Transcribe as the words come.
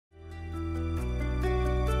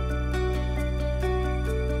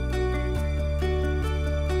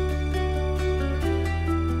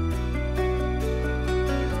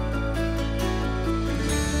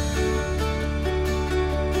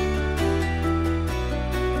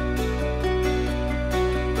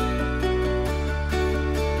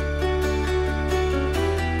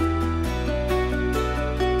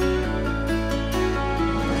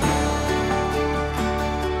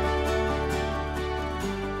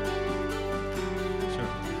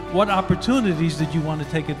what opportunities did you want to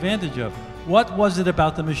take advantage of? What was it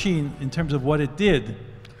about the machine in terms of what it did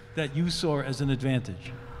that you saw as an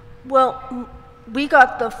advantage? Well, we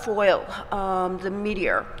got the foil, the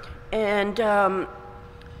Meteor, and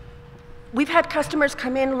we've had customers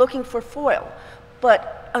come in looking for foil,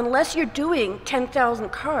 but unless you're doing 10,000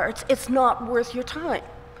 cards, it's not worth your time,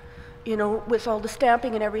 you know, with all the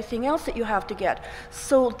stamping and everything else that you have to get.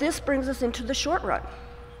 So this brings us into the short run.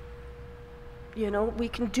 You know, we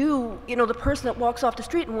can do, you know, the person that walks off the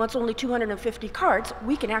street and wants only 250 cards,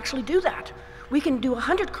 we can actually do that. We can do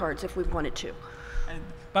 100 cards if we wanted to. And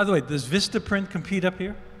by the way, does Vistaprint compete up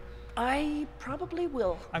here? I probably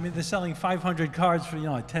will. I mean, they're selling 500 cards for, you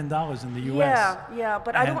know, like $10 in the U.S. Yeah,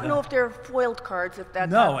 but I don't know if they're foiled cards, if that's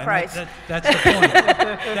that price. That's the point.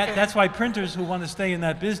 That's why printers who want to stay in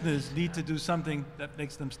that business need to do something that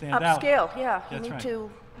makes them stand out. Upscale, yeah. That's you need right. to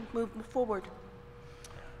move forward.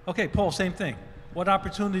 Okay, Paul, same thing. What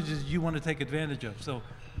opportunities did you want to take advantage of? So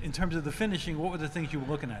in terms of the finishing, what were the things you were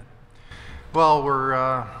looking at? Well,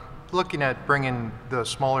 we're looking at bringing the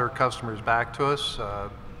smaller customers back to us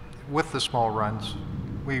with the small runs.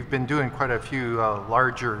 We've been doing quite a few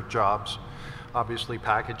larger jobs, obviously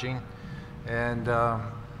packaging, and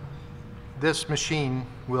this machine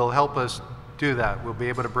will help us do that. We'll be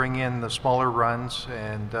able to bring in the smaller runs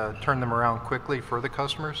and turn them around quickly for the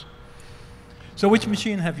customers. So which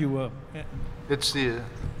machine have you? It's the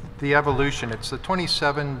Evolution. It's the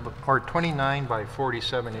 27 or 29 by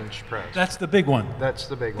 47 inch press. That's the big one. That's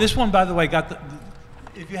the big one. This one, by the way, got the.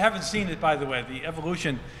 If you haven't seen it, by the way, the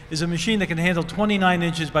Evolution is a machine that can handle 29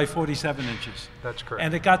 inches by 47 inches. That's correct.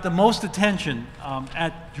 And it got the most attention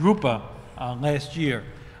at Drupa last year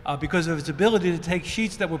because of its ability to take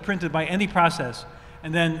sheets that were printed by any process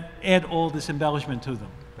and then add all this embellishment to them.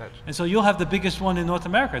 And so you'll have the biggest one in North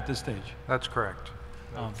America at this stage. That's correct.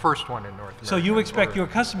 First one in North America. So you expect your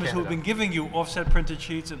customers who have been giving you offset printed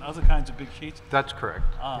sheets and other kinds of big sheets? That's correct.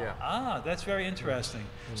 That's very interesting.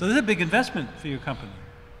 So this is a big investment for your company.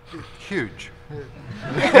 Huge.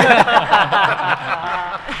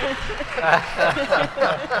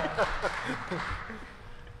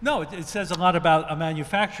 No, it says a lot about a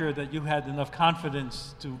manufacturer that you had enough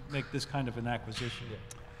confidence to make this kind of an acquisition.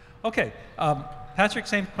 Okay, Patrick,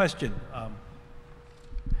 same question.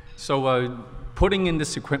 Putting in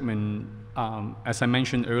this equipment, as I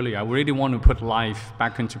mentioned earlier, I really want to put life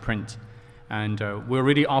back into print. And we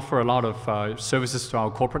already offer a lot of services to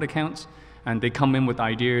our corporate accounts, and they come in with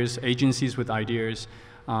ideas, agencies with ideas.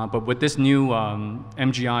 But with this new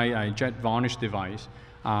MGI jet varnish device,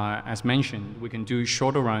 as mentioned, we can do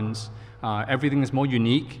shorter runs. Everything is more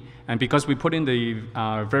unique. And because we put in the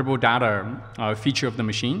variable data feature of the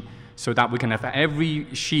machine, so that we can have every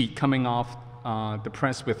sheet coming off the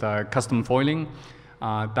press with custom foiling,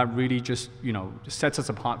 that really just, you know, sets us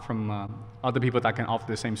apart from other people that can offer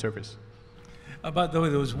the same service. By the way,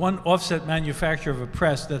 there was one offset manufacturer of a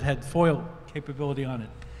press that had foil capability on it.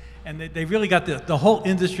 And they really got the whole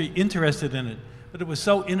industry interested in it. But it was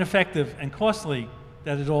so ineffective and costly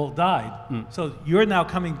that it all died. So you're now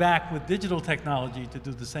coming back with digital technology to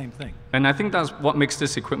do the same thing. And I think that's what makes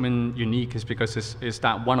this equipment unique, is because it's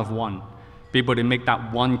that one of one. Be able to make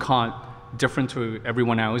that one card different to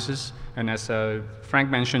everyone else's. And as Frank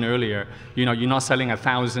mentioned earlier, you know, you're not selling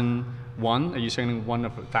 1,000 one, you're selling one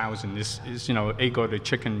of 1,000. It's you know, egg or the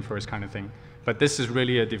chicken first kind of thing. But this is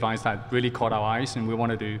really a device that really caught our eyes, and we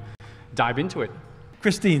wanted to dive into it.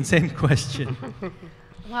 Christine, same question.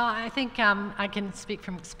 Well, I think I can speak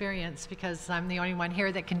from experience because I'm the only one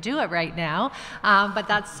here that can do it right now. But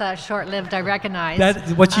that's short-lived, I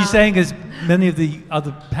recognize. What she's saying is many of the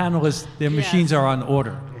other panelists, their machines are on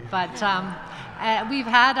order. But we've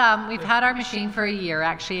had our machine for a year.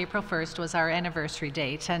 Actually, April 1st was our anniversary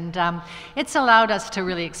date, and it's allowed us to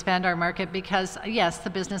really expand our market because, yes, the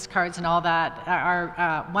business cards and all that are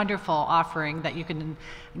a wonderful offering that you can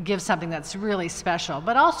give something that's really special,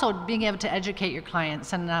 but also being able to educate your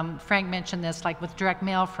clients. And Frank mentioned this, like with direct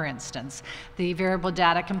mail, for instance, the variable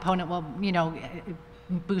data component will, you know,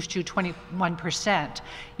 boost you 21%.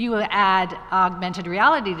 You add augmented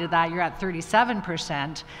reality to that, you're at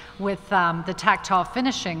 37%. With the tactile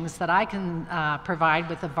finishings that I can provide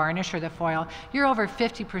with the varnish or the foil, you're over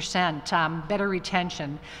 50% better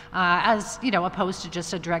retention, as you know, opposed to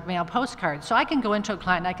just a direct mail postcard. So I can go into a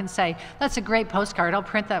client and I can say, that's a great postcard, I'll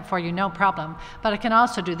print that for you, no problem. But I can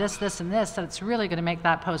also do this, this, and this, that's really going to make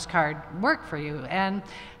that postcard work for you. And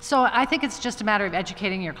so I think it's just a matter of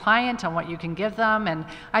educating your client on what you can give them. And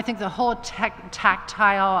I think the whole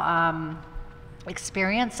tactile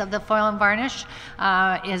experience of the foil and varnish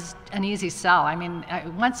is an easy sell. I mean,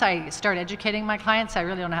 once I start educating my clients, I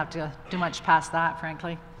really don't have to do much past that,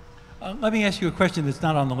 frankly. Let me ask you a question that's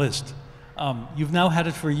not on the list. You've now had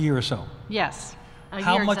it for a year or so. Yes.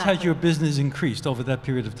 How much has your business increased over that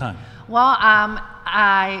period of time? Well,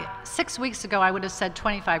 6 weeks ago I would have said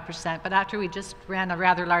 25%, but after we just ran a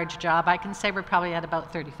rather large job, I can say we're probably at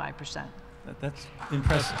about 35%. That's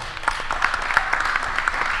impressive.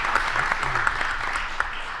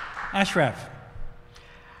 Ashraf.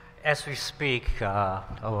 As we speak,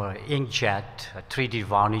 our inkjet 3D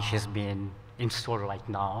varnish has been installed right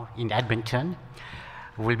now in Edmonton.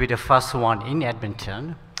 We'll be the first one in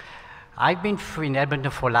Edmonton. I've been in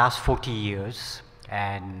Edmonton for the last 40 years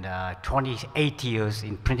and 28 years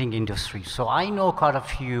in printing industry. So I know quite a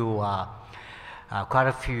few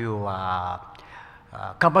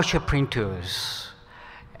commercial printers,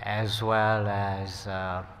 as well as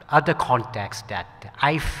other contacts that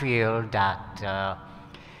I feel that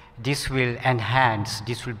this will enhance,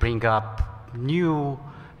 this will bring up new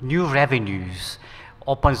revenues,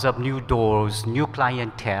 opens up new doors, new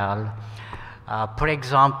clientele. For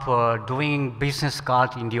example, doing business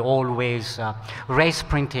cards in the old ways, raised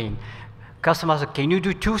printing. Customers say, can you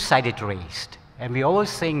do two-sided raised? And we always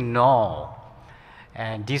saying no.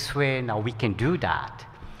 And this way, now we can do that.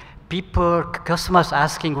 Customers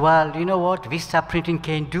asking, well, you know what, Vista Printing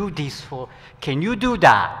can do this can you do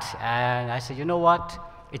that? And I said, you know what,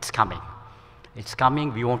 it's coming. It's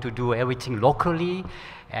coming. We want to do everything locally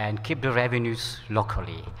and keep the revenues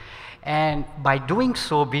locally. And by doing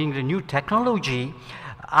so, being the new technology,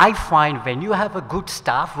 I find when you have a good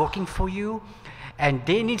staff working for you, and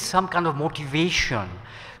they need some kind of motivation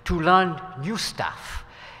to learn new stuff.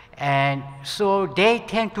 And so they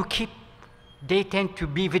tend to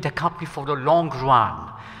be with the company for the long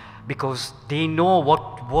run, because they know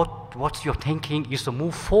what you're thinking is to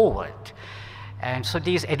move forward. And so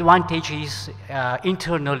these advantages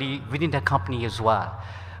internally within the company as well.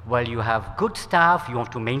 Well, you have good staff, you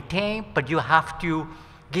want to maintain, but you have to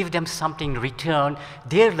give them something in return.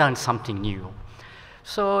 They learn something new.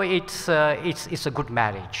 So it's a good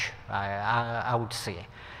marriage, I would say.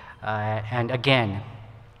 And again,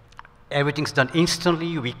 everything's done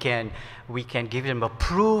instantly. We can give them a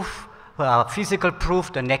proof, physical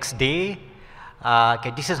proof the next day. Okay,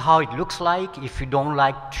 this is how it looks like. If you don't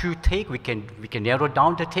like too thick, we can narrow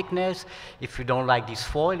down the thickness. If you don't like this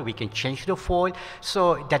foil, we can change the foil.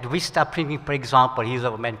 So that Vista Printing, for example, here's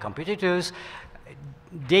our main competitors,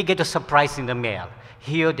 they get a surprise in the mail.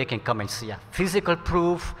 Here they can come and see a physical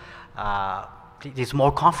proof. There's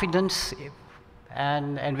more confidence,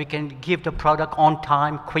 and we can give the product on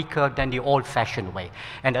time, quicker than the old-fashioned way.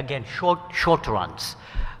 And again, short runs,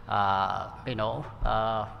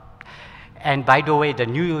 And by the way,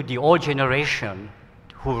 the old generation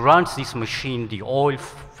who runs this machine, the old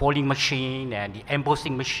folding machine and the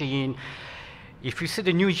embossing machine, if you see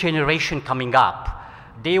the new generation coming up,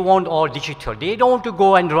 they want all digital. They don't want to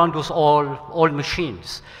go and run those old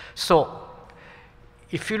machines. So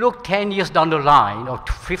if you look 10 years down the line or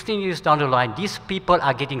 15 years down the line, these people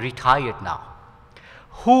are getting retired now.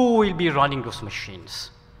 Who will be running those machines?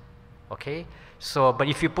 Okay? So, but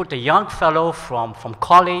if you put a young fellow from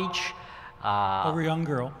college, or a young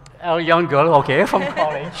girl. A young girl, okay, from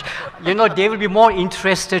college. They will be more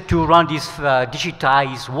interested to run this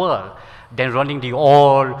digitized world than running the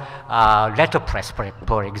old letterpress,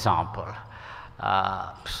 for example.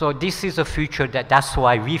 So this is a future that's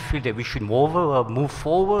why we feel that we should move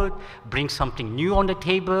forward, bring something new on the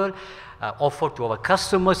table, offer to our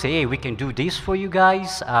customers, say, hey, we can do this for you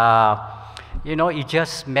guys. It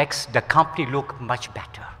just makes the company look much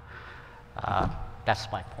better.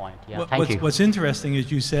 That's my point. Yeah, thank you. What's interesting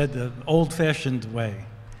is you said the old-fashioned way,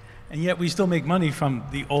 and yet we still make money from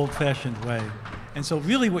the old-fashioned way. And so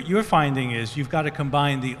really what you're finding is you've got to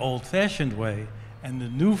combine the old-fashioned way and the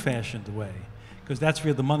new-fashioned way, because that's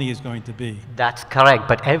where the money is going to be. That's correct,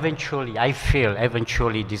 but I feel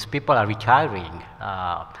eventually these people are retiring.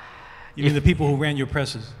 You mean the people who ran your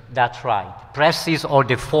presses? That's right. Presses or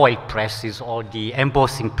the foil presses or the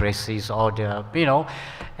embossing presses or the,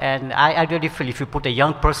 and I really feel if you put a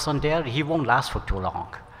young person there, he won't last for too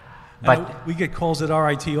long. But we get calls at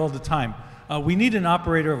RIT all the time. We need an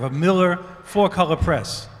operator of a Miller 4-color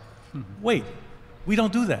press. Wait, we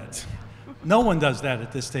don't do that. No one does that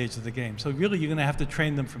at this stage of the game. So really you're going to have to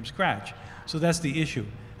train them from scratch. So that's the issue.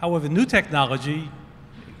 However, new technology,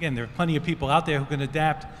 again, there are plenty of people out there who can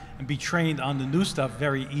adapt and be trained on the new stuff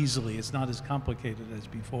very easily. It's not as complicated as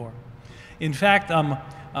before. In fact,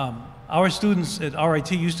 our students at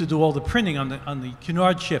RIT used to do all the printing on the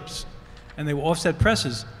Cunard chips, and they were offset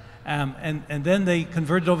presses, and then they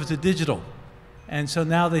converted over to digital. And so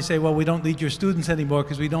now they say, well, we don't need your students anymore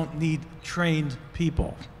because we don't need trained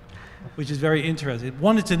people. which is very interesting.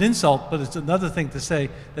 One, it's an insult, but it's another thing to say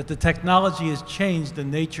that the technology has changed the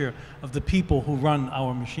nature of the people who run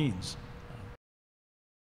our machines.